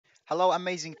Hello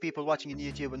amazing people watching on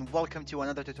YouTube, and welcome to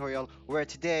another tutorial where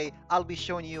today I'll be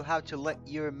showing you how to let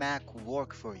your Mac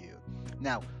work for you.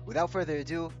 Now, without further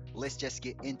ado, let's just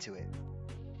get into it.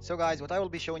 So guys, what I will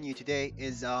be showing you today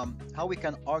is how we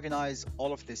can organize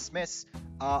all of this mess.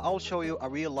 I'll show you a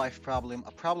real life problem,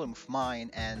 a problem of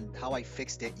mine, and how I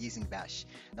fixed it using Bash.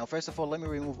 Now, first of all, let me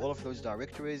remove all of those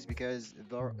directories because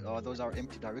those are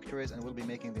empty directories and we'll be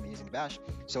making them using Bash.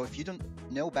 So if you don't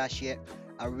know Bash yet,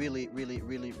 I really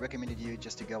recommended you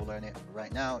just to go learn it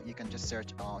right now. You can just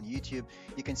search on YouTube.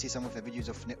 You can see some of the videos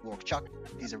of Network Chuck.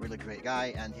 He's a really great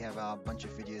guy and he have a bunch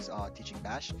of videos teaching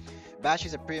Bash. Bash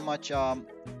is a pretty much used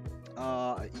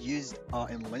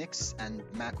in Linux and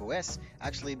Mac OS,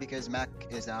 actually, because Mac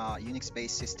is a Unix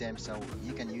based system, so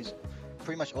you can use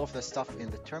pretty much all of the stuff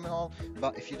in the terminal.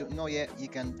 But if you don't know yet, you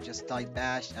can just type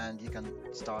bash and you can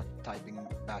start typing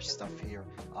bash stuff here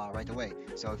right away.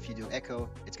 So if you do echo,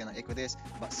 it's gonna echo this,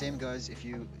 but same goes if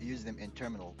you use them in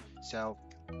terminal. So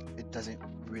it doesn't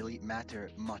really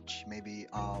matter much, maybe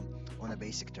on a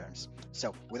basic terms.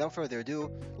 So without further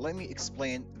ado, let me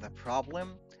explain the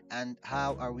problem and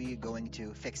how are we going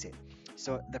to fix it.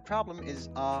 So the problem is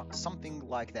something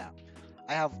like that.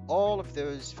 I have all of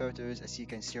those photos as you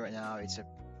can see right now. It's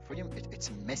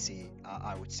messy,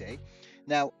 I would say.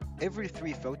 Now every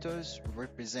three photos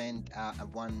represent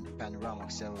one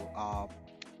panoramic. So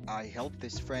I helped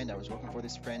this friend, I was working for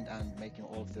this friend and making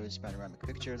all of those panoramic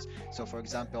pictures. So for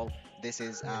example, this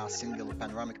is a single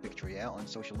panoramic picture, yeah, on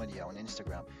social media, on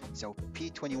Instagram. So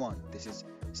P21, this is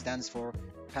stands for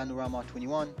panorama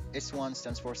 21, S1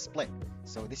 stands for split.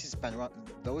 So this is panorama,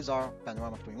 those are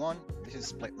panorama 21, this is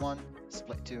split 1,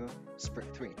 split 2,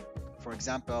 split 3. For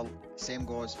example, same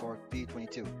goes for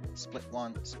P22, split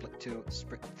 1, split 2,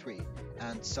 split 3,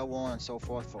 and so on and so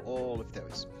forth for all of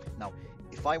those. Now,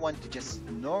 if I want to just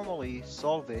normally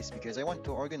solve this, because I want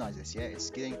to organize this, yeah, it's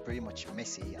getting pretty much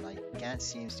messy and I can't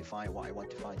seem to find what I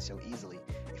want to find so easily.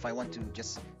 If I want to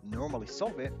just normally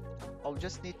solve it, I'll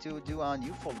just need to do a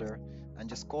new folder and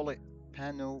just call it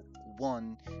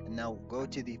pano1, and now go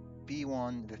to the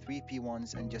P1, the three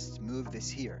P1s, and just move this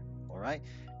here, all right?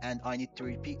 And I need to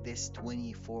repeat this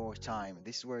 24 times.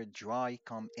 This is where dry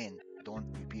come in. Don't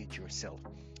repeat yourself.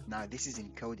 Now this is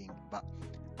encoding, but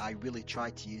I really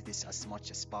try to use this as much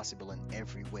as possible in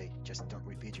every way. Just don't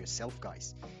repeat yourself,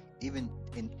 guys, even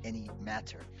in any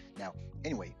matter. Now,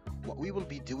 anyway, what we will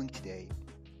be doing today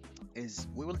is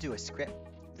we will do a script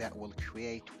that will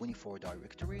create 24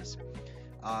 directories.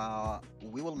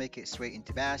 We will make it straight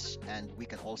into Bash, and we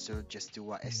can also just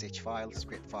do a sh file,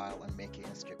 script file, and make it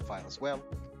a script file as well.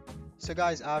 So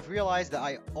guys, I've realized that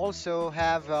I also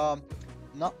have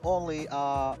not only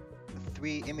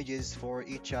three images for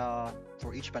each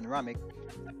panoramic.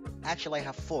 Actually, I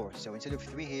have four. So instead of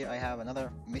three here, I have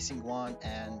another missing one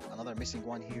and another missing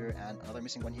one here and another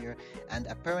missing one here. And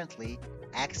apparently,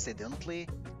 accidentally,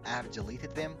 I have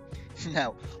deleted them.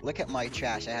 Now, look at my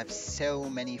trash. I have so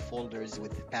many folders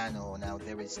with Pano. Now,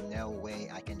 there is no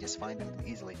way I can just find them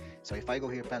easily. So if I go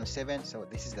here, Pano 7, so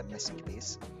this is the missing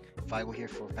piece. If I go here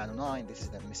for Pano 9, this is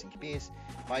the missing piece.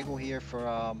 If I go here for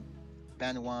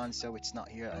Pano 1, so it's not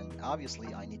here, and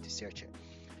obviously I need to search it.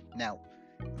 Now,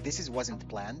 this wasn't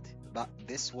planned, but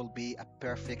this will be a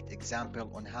perfect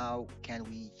example on how can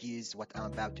we use what I'm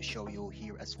about to show you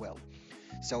here as well.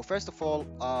 So first of all,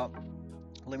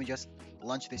 let me just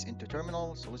launch this into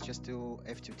terminal. So let's just do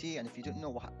F2T, and if you don't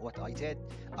know what I did,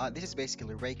 this is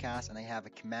basically Raycast, and I have a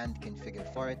command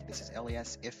configured for it. This is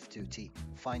ls F2T,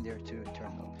 finder to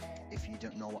terminal. If you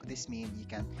don't know what this means, you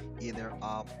can either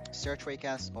search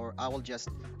Raycast, or I will just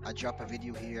drop a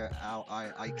video here.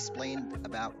 I explained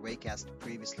about Raycast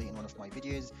previously in one of my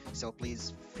videos, so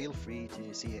please feel free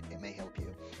to see it, it may help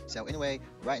you. So anyway,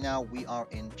 right now we are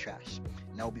in trash.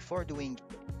 Now before doing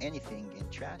anything in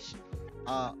trash,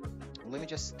 let me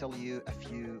just tell you a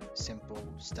few simple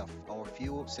stuff, or a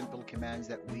few simple commands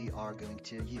that we are going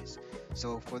to use.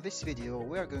 So for this video,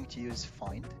 we are going to use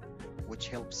find, which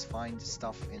helps find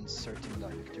stuff in certain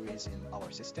directories in our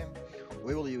system.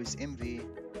 We will use mv,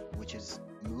 which is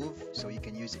move, so you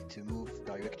can use it to move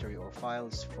directory or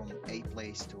files from a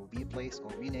place to b place,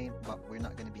 or rename, but we're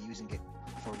not going to be using it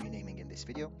for renaming in this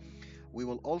video. We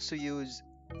will also use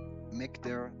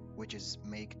mkdir, which is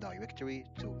make directory,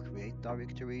 to create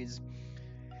directories.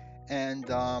 And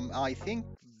I think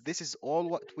this is all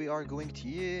what we are going to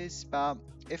use, but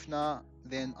if not,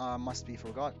 then I must be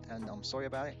forgot, and I'm sorry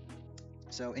about it.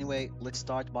 So anyway, let's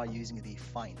start by using the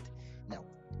find. Now,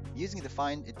 using the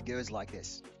find, it goes like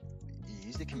this. You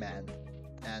use the command,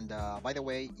 and by the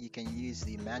way, you can use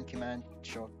the man command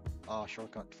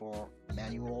shortcut for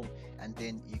manual, and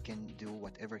then you can do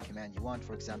whatever command you want.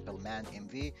 For example, man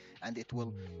mv, and it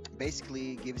will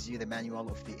basically gives you the manual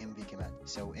of the mv command.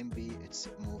 So mv, it's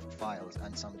move files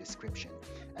and some description,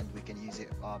 and we can use it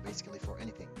basically for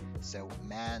anything. So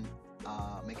man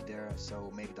mkdir,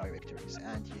 so make directories,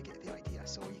 and you get the idea.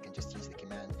 So you can just use the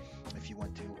command if you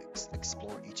want to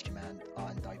explore each command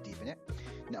and dive deep in it.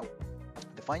 Now,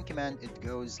 the find command, it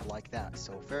goes like that.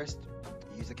 So first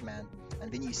you use the command,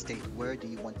 and then you state where do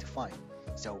you want to find.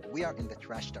 So we are in the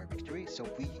trash directory, so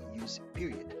we use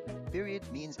period. Period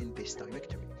means in this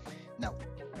directory. Now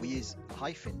we use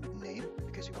hyphen name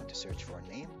because we want to search for a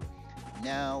name.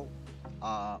 Now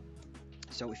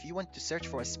so if you want to search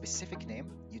for a specific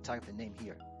name, you type the name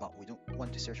here, but we don't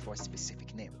want to search for a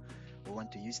specific name. We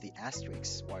want to use the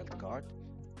asterisk wildcard,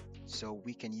 so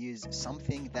we can use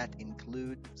something that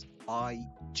includes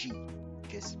IG,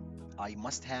 because I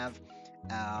must have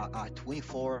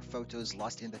 24 photos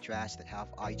lost in the trash that have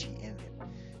IG in them.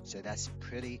 So that's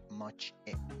pretty much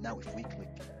it. Now if we click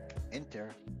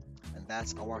enter, and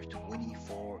that's our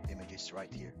 24 images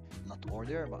right here. Not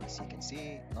order, but as you can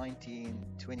see, 19,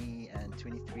 20, and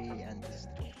 23, and this is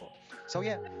the 24. So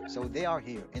yeah, so they are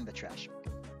here in the trash.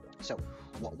 So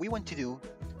what we want to do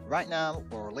right now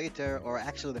or later, or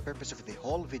actually the purpose of the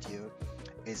whole video,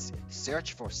 is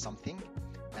search for something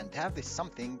and have this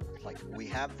something, like we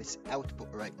have this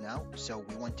output right now, so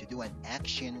we want to do an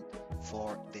action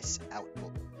for this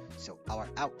output. So our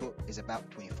output is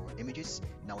about 24 images.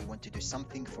 Now we want to do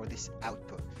something for this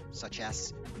output, such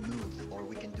as move, or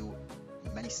we can do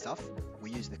many stuff.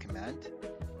 We use the command,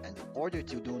 and in order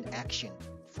to do an action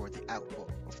for the output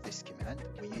of this command,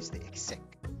 we use the exec.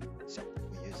 So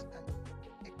we use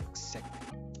an exec.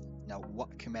 Now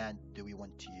what command do we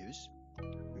want to use?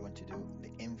 We want to do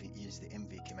the use the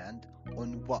mv command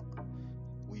on what?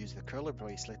 We use the curly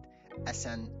bracelet as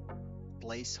an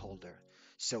placeholder.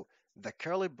 So the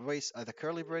curly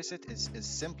bracelet is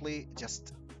simply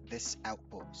just this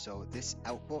output. So this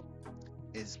output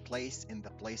is placed in the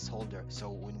placeholder. So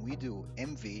when we do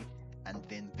mv and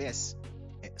then this,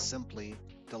 it simply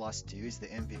tell us to use the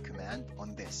mv command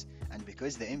on this. And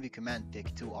because the mv command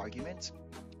take two arguments,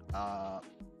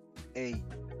 A,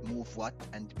 move what,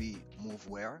 and B, move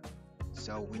where,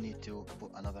 so we need to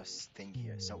put another thing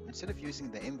here. So instead of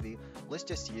using the mv, let's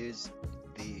just use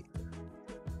the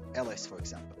ls, for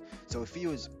example. So if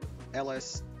you use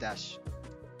ls-l,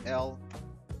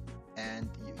 and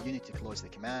you need to close the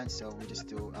command, so we just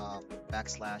do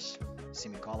backslash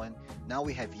semicolon. Now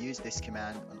we have used this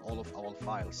command on all of our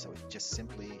files, so it just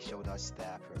simply showed us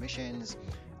the permissions,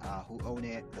 who own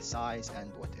it, the size,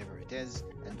 and whatever it is,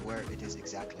 and where it is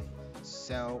exactly.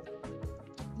 So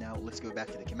now let's go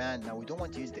back to the command. Now we don't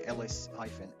want to use the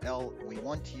ls-l, we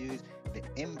want to use the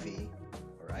mv,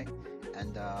 alright?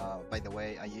 And by the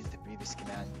way, I used the previous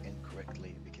command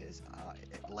incorrectly because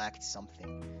it lacked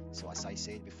something. So as I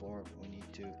said before, we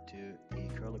need to do the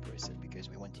curly bracelet because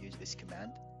we want to use this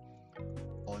command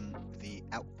on the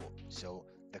output. So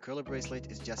the curly bracelet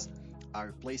is just a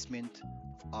replacement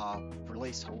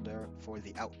placeholder for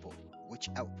the output. Which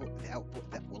output? The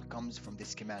output that will comes from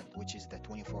this command, which is the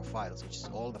 24 files, which is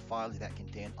all the files that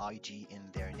contain IG in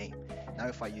their name. Now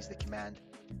if I use the command,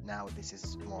 now this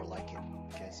is more like it,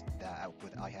 because the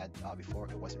output I had before,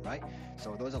 it wasn't right.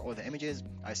 So those are all the images.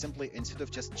 I simply, instead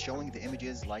of just showing the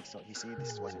images, like, so you see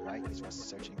this wasn't right, this was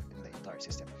searching in the entire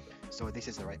system. So this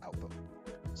is the right output.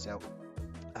 So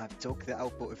I've took the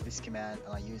output of this command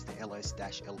and I use the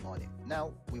ls-l on it.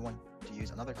 Now we want to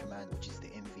use another command, which is the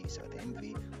mv. So the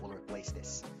mv will replace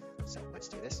this. So let's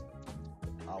do this.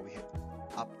 We hit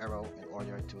up arrow in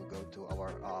order to go to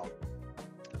our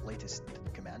latest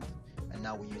command, and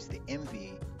now we use the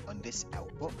mv on this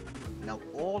output. Now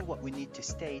all what we need to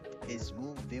state is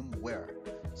move them where.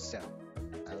 So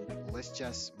let's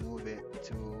just move it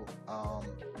to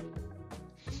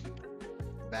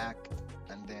back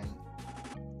and then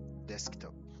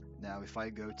desktop. Now if I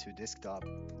go to desktop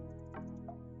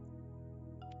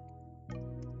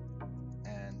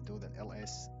and do the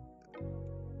ls,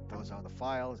 those are the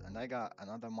files, and I got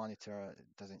another monitor, it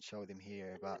doesn't show them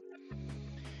here, but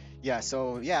yeah.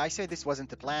 So yeah, I said this wasn't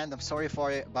the plan, I'm sorry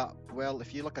for it, but well,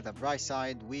 if you look at the bright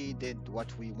side, we did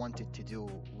what we wanted to do.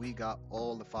 We got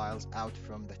all the files out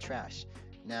from the trash.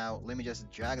 Now let me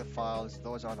just drag the files,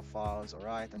 those are the files,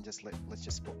 alright, and just let's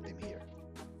just put them here.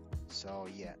 So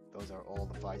yeah, those are all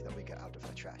the files that we got out of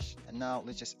the trash. And now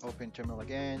let's just open terminal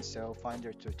again. So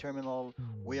finder to terminal,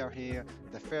 we are here.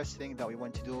 The first thing that we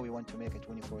want to do, we want to make a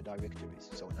 24 directories.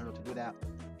 So in order to do that,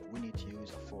 we need to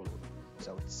use a for loop.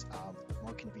 So it's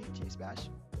more convenient to use bash,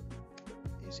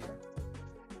 easier.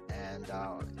 And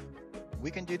we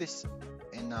can do this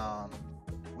in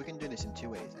two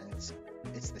ways, and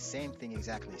it's the same thing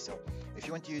exactly. So if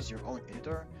you want to use your own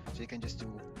editor, so you can just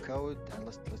do code, and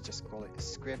let's just call it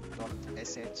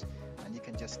script.sh, and you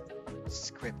can just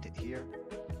script it here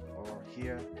or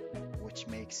here, which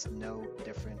makes no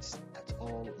difference at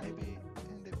all. Maybe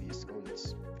in the VS Code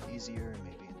it's easier,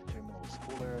 maybe in the terminal it's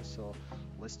cooler. So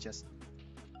let's just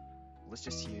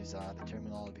use the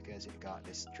terminal because it got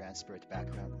this transparent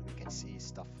background. We can see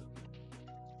stuff.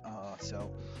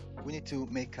 So we need to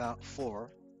make a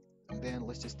for, and then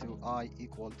let's just do I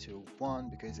equal to 1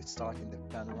 because it starts in the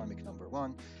panoramic number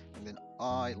 1, and then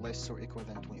I less or equal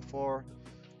than 24.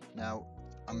 Now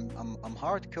I'm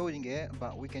hard coding it,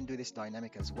 but we can do this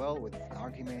dynamic as well with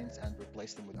arguments and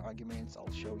replace them with arguments.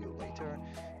 I'll show you later,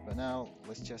 but now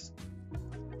let's just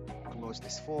close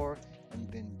this for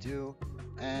and then do.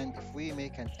 And if we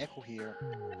make an echo here,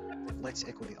 let's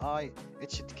echo the I,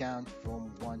 it should count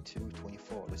from 1 to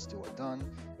 24. Let's do a done,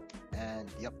 and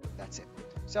yep, that's it.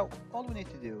 So all we need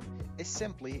to do is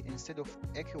simply, instead of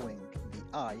echoing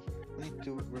the I, we need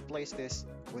to replace this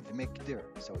with mkdir.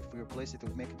 So if we replace it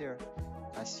with mkdir,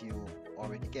 as you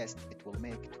already guessed, it will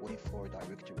make 24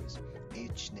 directories,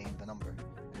 each named the number.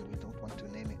 And we don't want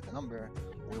to name it the number,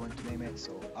 we want to name it,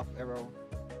 so up arrow,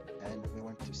 and we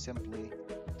want to simply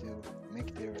do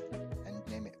mkdir and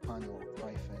name it panel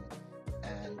hyphen,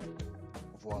 and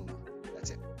voila, that's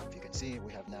it. If you can see,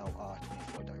 we have now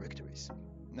 24 directories.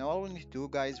 Now all we need to do,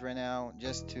 guys, right now,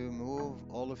 just to move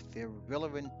all of the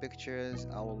relevant pictures.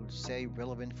 I will say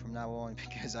relevant from now on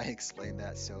because I explained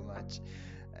that so much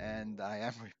and I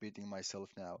am repeating myself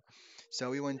now.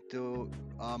 So we want to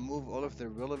move all of the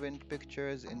relevant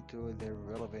pictures into the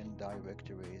relevant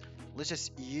directories. Let's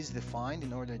just use the find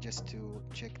in order just to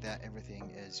check that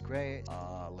everything is great.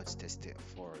 Let's test it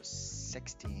for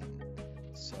 16.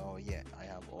 So yeah, I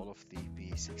have all of the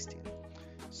P16.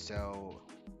 So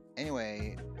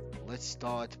anyway, let's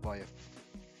start by a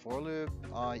for loop.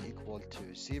 I equal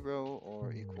to 0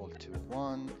 or equal to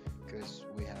 1 because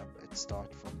we have it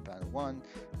start from pan 1,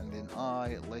 and then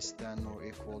I less than or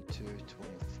equal to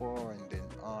 24, and then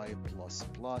I plus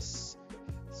plus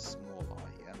small I,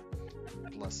 yeah,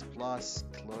 plus plus,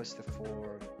 close the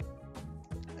for,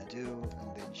 undo,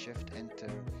 and then shift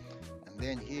enter, and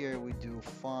then here we do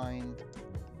find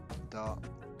the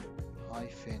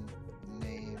hyphen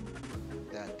name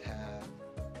that have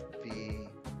p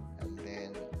and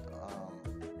then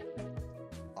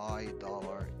I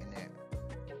dollar in it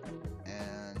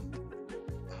and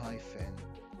hyphen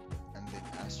and then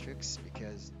asterisk,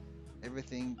 because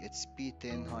everything it's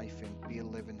p10 hyphen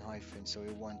p11 hyphen, so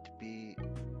we want p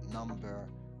number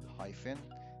hyphen,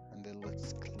 and then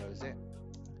let's close it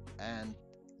and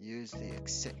use the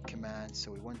exec command.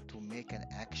 So we want to make an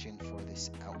action for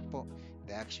this output.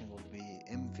 The action will be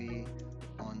mv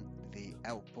on the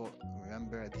output.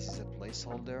 Remember, this is a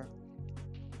placeholder.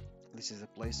 This is a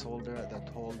placeholder that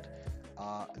hold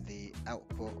the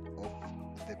output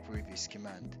of the previous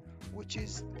command, which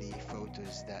is the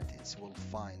photos that it will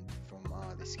find from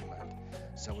this command.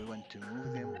 So we want to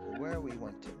move them where we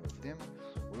want to move them.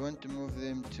 We want to move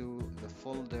them to the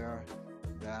folder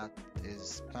that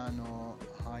is panel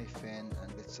hyphen,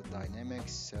 and it's a dynamic,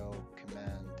 so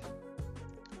command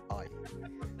I,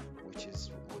 which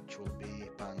will be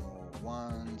panel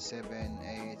 1, 7,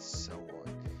 8, so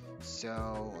on.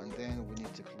 So, and then we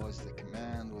need to close the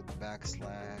command with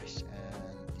backslash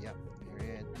and yep,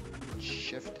 period,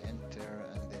 shift enter,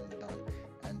 and then done.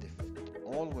 And if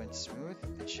all went smooth,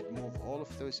 it should move all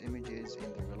of those images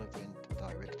in the relevant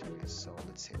directories. So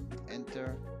let's hit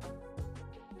enter.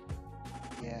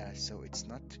 Yeah, so it's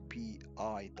not pi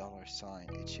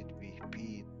 $, it should be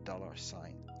p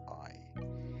 $I.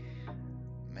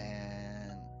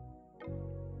 Man.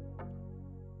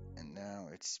 And now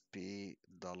it's p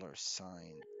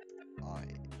 $I.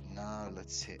 Now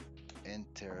let's hit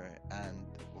enter, and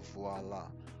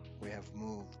voila, we have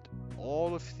moved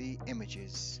all of the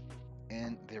images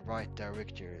in the right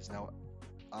directories. Now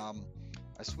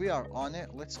as we are on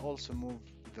it, let's also move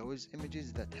those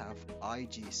images that have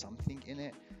IG something in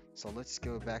it. So let's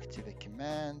go back to the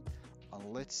command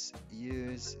and let's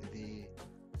use the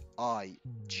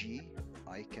IG,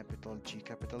 I capital, G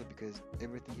capital, because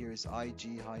everything here is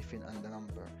IG hyphen and a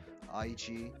number.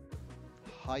 IG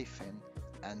hyphen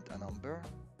and a number,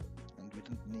 and we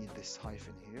don't need this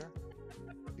hyphen here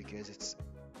because it's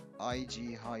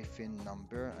IG hyphen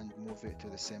number, and move it to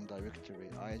the same directory,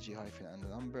 IG hyphen and a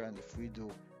number. And if we do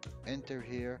enter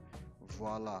here,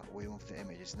 voila, we move the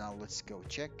images. Now let's go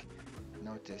check.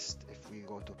 Notice if we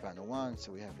go to panel 1,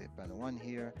 so we have the panel 1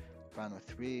 here, panel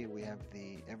 3, we have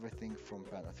the everything from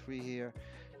panel 3 here,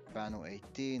 panel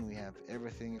 18, we have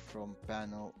everything from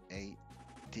panel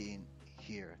 18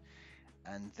 here.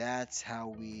 And that's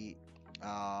how we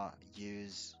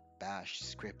use bash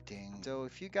scripting. So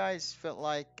if you guys felt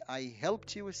like I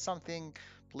helped you with something,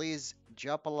 please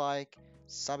drop a like,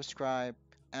 subscribe,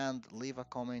 and leave a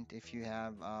comment if you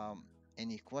have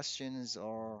any questions,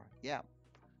 or yeah,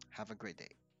 have a great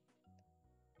day.